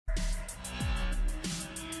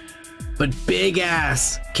But big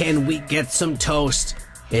ass, can we get some toast?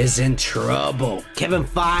 Is in trouble. Kevin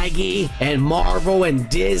Feige and Marvel and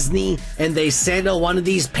Disney, and they send one of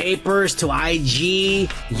these papers to IG.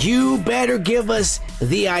 You better give us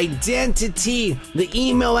the identity, the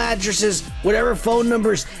email addresses, whatever phone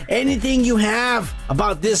numbers, anything you have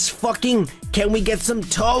about this fucking Can We Get Some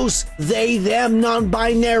Toast? They, them,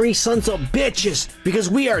 non-binary sons of bitches. Because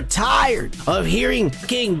we are tired of hearing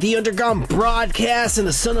the underground broadcast and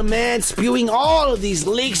the Son of Man spewing all of these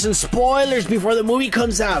leaks and spoilers before the movie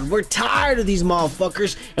comes out. We're tired of these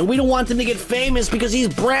motherfuckers, and we don't want them to get famous because he's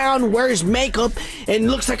brown, wears makeup, and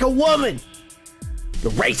looks like a woman. The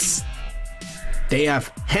race. They have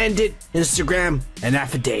handed Instagram an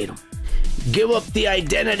affidavit. Give up the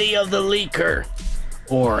identity of the leaker,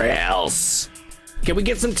 or else. Can we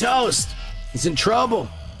get some toast? He's in trouble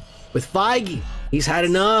with Feige. He's had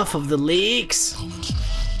enough of the leaks.